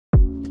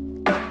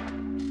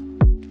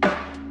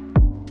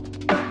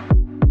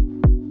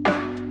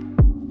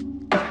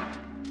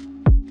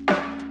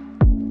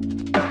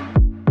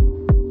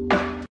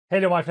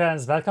Hello my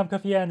friends, welcome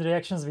Coffee and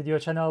Reactions video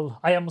channel.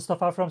 I am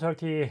Mustafa from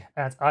Turkey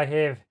and I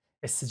have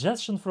a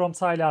suggestion from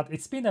Thailand.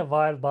 It's been a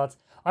while but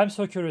I'm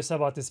so curious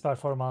about this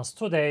performance.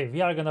 Today we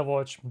are gonna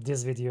watch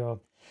this video.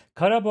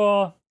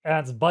 Kara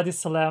and Body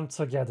Slam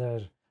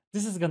together.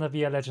 This is gonna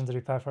be a legendary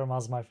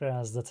performance my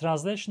friends. The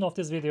translation of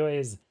this video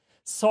is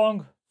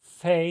Song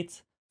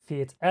Fate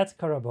feat at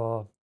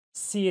Kara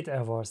Seed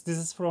Awards. This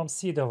is from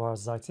Seed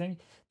Awards I think.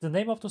 The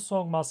name of the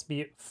song must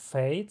be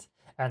Fate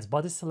and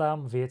Body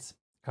Slam with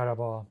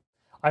Kara.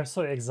 I'm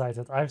so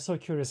excited. I'm so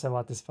curious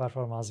about this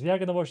performance. We are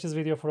gonna watch this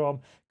video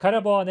from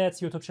Kara.net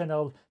YouTube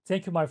channel.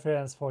 Thank you my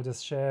friends for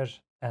this share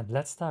and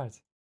let's start.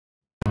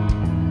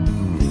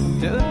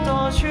 เดินต่อ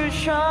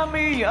ช้าๆไ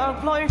ม่อยาก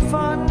ปล่อย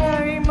ฝันให้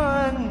มั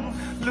น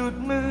หลุด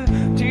มือ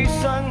ที่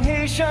สั่งให้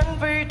ฉัน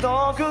ไปต่อ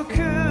ก็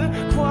คือ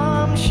ควา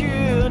มเ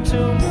ชื่อเ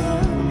ท่านั้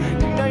น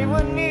ใน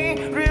วันนี้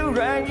เรี่ยวแ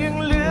รงยัง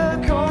เหลือ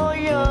ขอ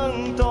ยัง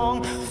ต้อง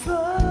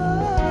ฝั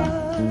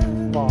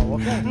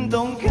น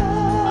ต้องก้า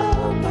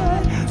วไป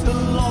ต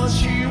ลอด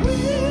ชีวิ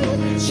ต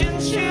ฉัน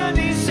เชื่อใน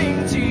สิ่ง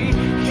ที่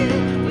คิ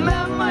ดแม้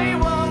ไม่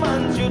ว่ามั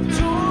นจะ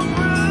ถูกห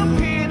รือ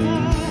ผิด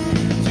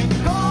จะ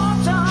ขอ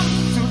ท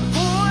ำสุด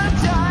หัว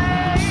ใจ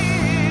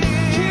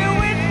ชี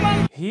วิตมัน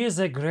He is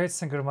a great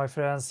singer my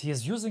friends. He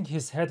is using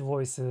his head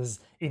voices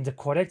in the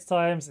correct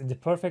times, in the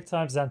perfect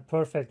times and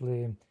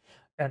perfectly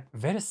and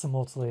very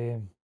smoothly.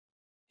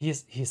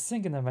 He's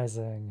singing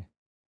amazing.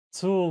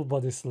 Tool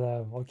Body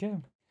Slam, okay?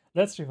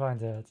 Let's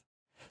rewind that.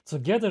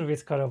 Together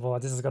with Kara,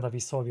 this is gonna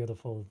be so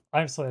beautiful.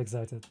 I'm so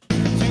excited.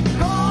 จะ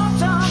ขอ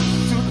ท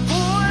ำสุด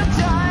หัวใ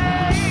จ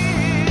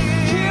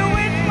ชี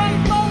วิตมัน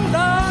ต้องเ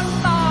ดิน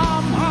ตา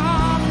มหา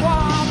คว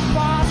าม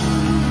ฝัน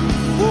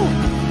พวก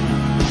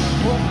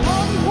ล้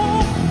มทุ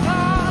กท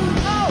าง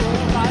เท่า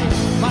ไร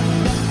มัน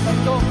จะไป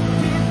จบ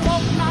ที่ตร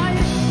งไหน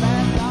แต่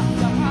จะ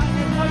ยังไง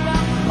ก็ยั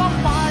งต้อง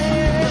ไป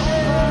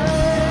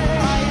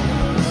ให้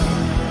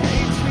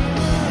ถึง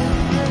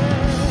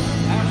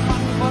แต่มั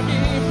นก็ดี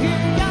เพีย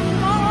งอย่าง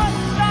น้อย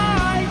ได้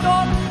จ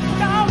ด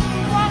จ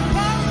ำว่าค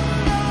รั้ง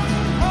หนึ่ง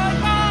เคย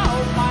ก้าว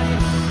ไป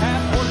แค่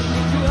คน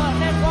ที่เชื่อ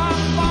ในความ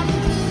ฝัน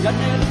อย่าเ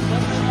หน็ดเห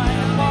นื่อย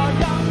ก็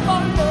ยังต้อ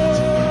งเดิ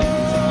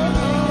น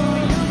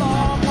ต่อ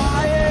ไป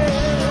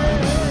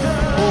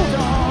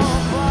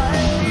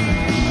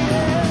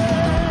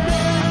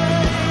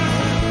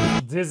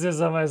This is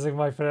amazing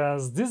my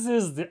friends. This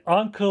is the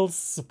uncle's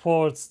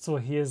support to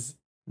his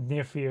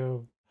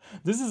nephew.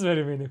 This is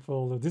very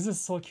meaningful. This is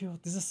so cute.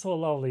 This is so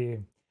lovely.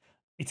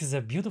 It is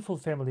a beautiful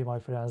family my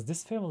friends.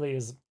 This family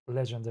is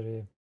legendary.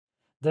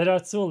 There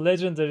are two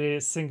legendary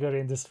singers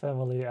in this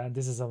family and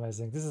this is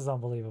amazing. This is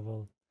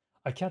unbelievable.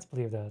 I can't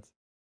believe that.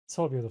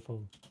 So beautiful.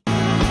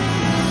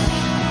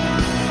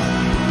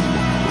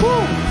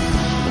 Woo!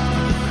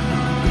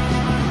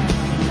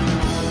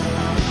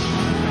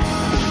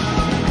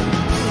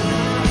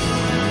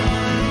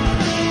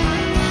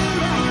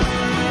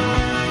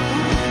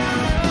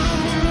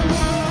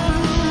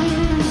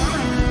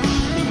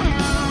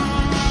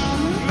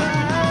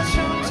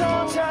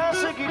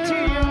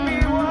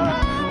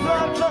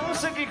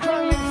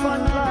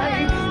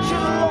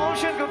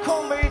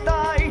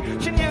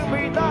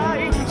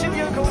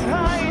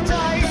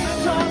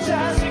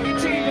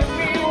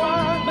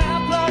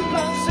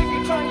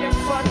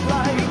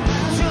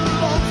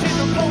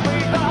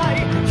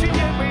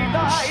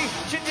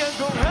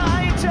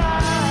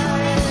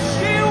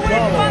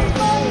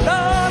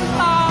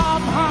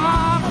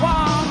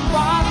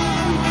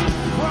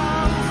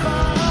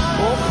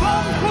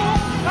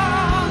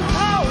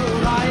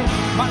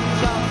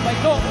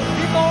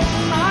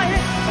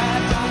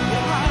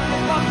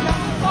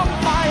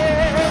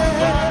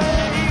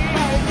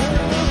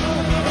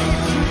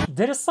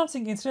 There is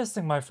something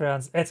interesting, my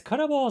friends. At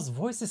Karabao's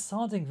voice is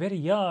sounding very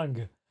young.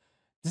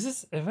 This is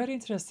a very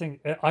interesting.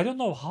 I don't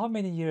know how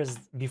many years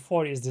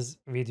before is this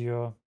video.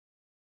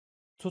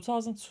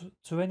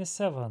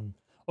 2027.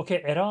 Okay,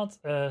 around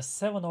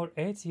 7 or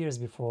 8 years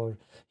before.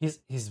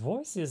 His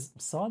voice is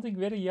sounding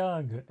very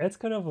young. At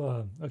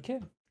Karabao. Okay,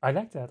 I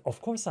like that.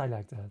 Of course, I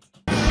like that.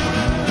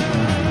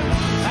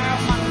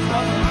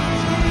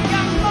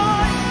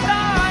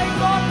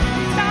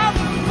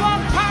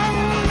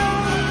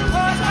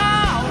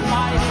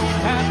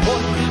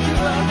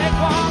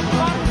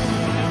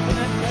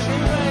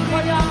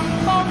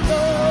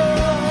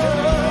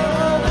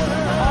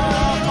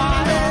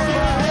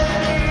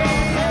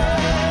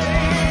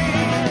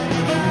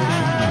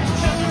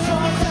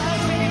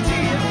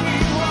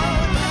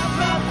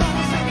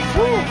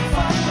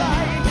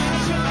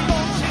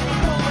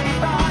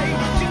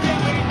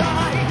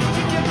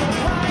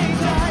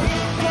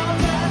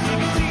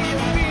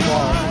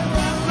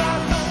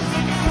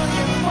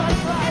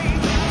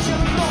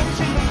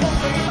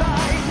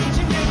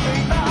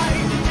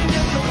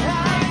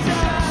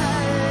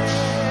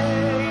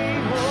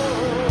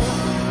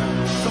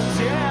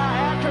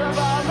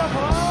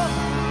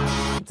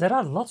 There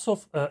are lots of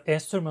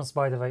instruments,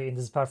 by the way, in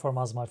this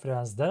performance, my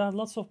friends. There are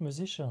lots of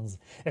musicians,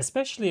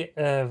 especially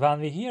when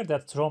we hear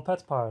that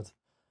trumpet part.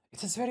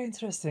 It is very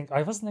interesting.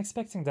 I wasn't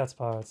expecting that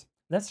part.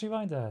 Let's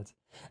rewind that.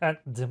 And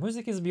the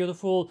music is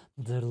beautiful,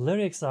 the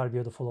lyrics are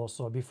beautiful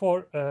also.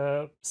 Before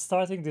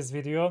starting this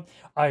video,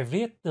 I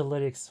read the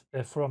lyrics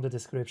from the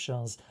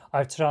descriptions.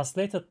 I've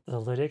translated the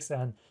lyrics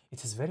and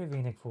it is very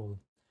meaningful.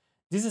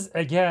 This is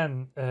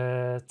again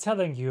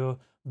telling you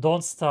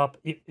don't stop.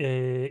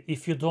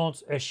 If you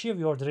don't achieve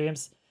your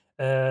dreams,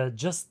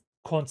 just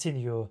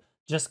continue.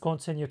 Just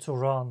continue to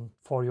run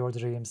for your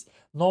dreams,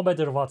 no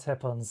matter what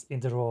happens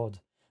in the road.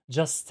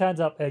 Just stand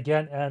up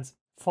again and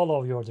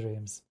follow your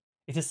dreams.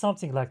 It is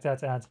something like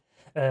that, and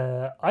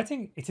I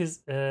think it is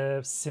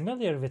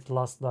similar with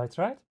Last Light,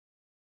 right?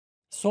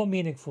 So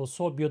meaningful,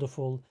 so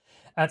beautiful,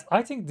 and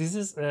I think this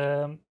is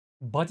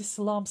body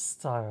slam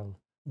style.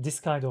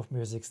 This kind of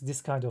music,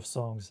 this kind of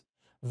songs,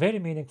 very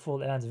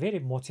meaningful and very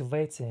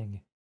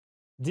motivating.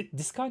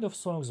 This kind of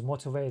songs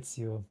motivates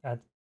you and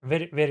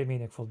very very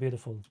meaningful,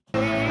 beautiful.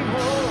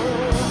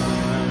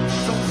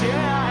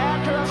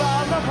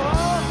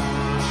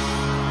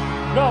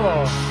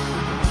 Bravo.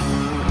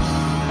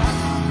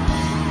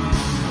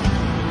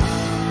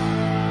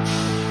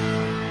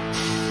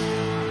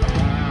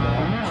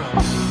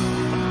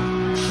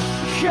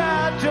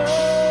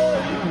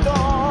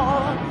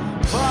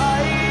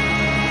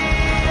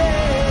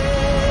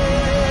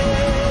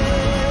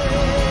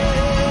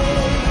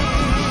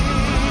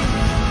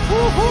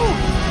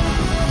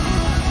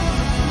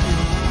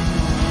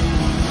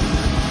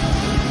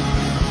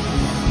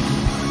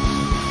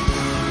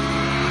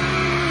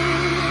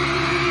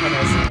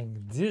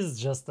 Amazing. This is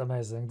just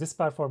amazing. This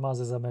performance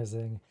is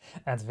amazing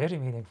and very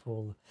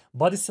meaningful.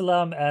 Body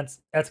Slam and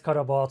Ed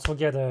Carabao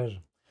together.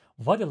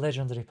 What a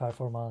legendary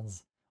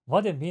performance.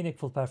 What a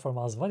meaningful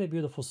performance. What a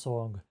beautiful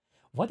song.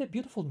 What a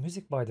beautiful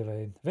music, by the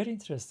way. Very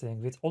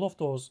interesting with all of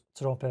those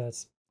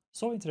trumpets.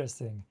 So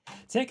interesting.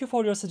 Thank you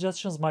for your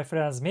suggestions, my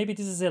friends. Maybe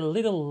this is a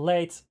little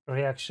late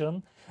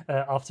reaction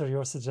after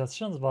your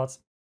suggestions, but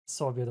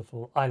so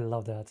beautiful. I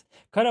love that.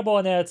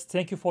 Karabonet,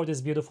 thank you for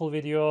this beautiful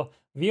video.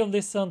 We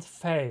listened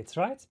Fate,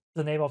 right?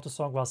 The name of the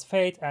song was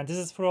Fate, and this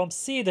is from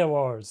Seed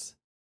Awards.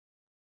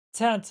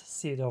 10th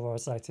Seed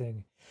Awards, I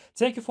think.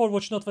 Thank you for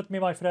watching out with me,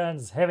 my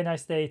friends. Have a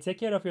nice day. Take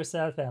care of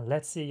yourself, and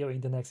let's see you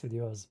in the next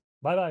videos.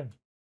 Bye bye.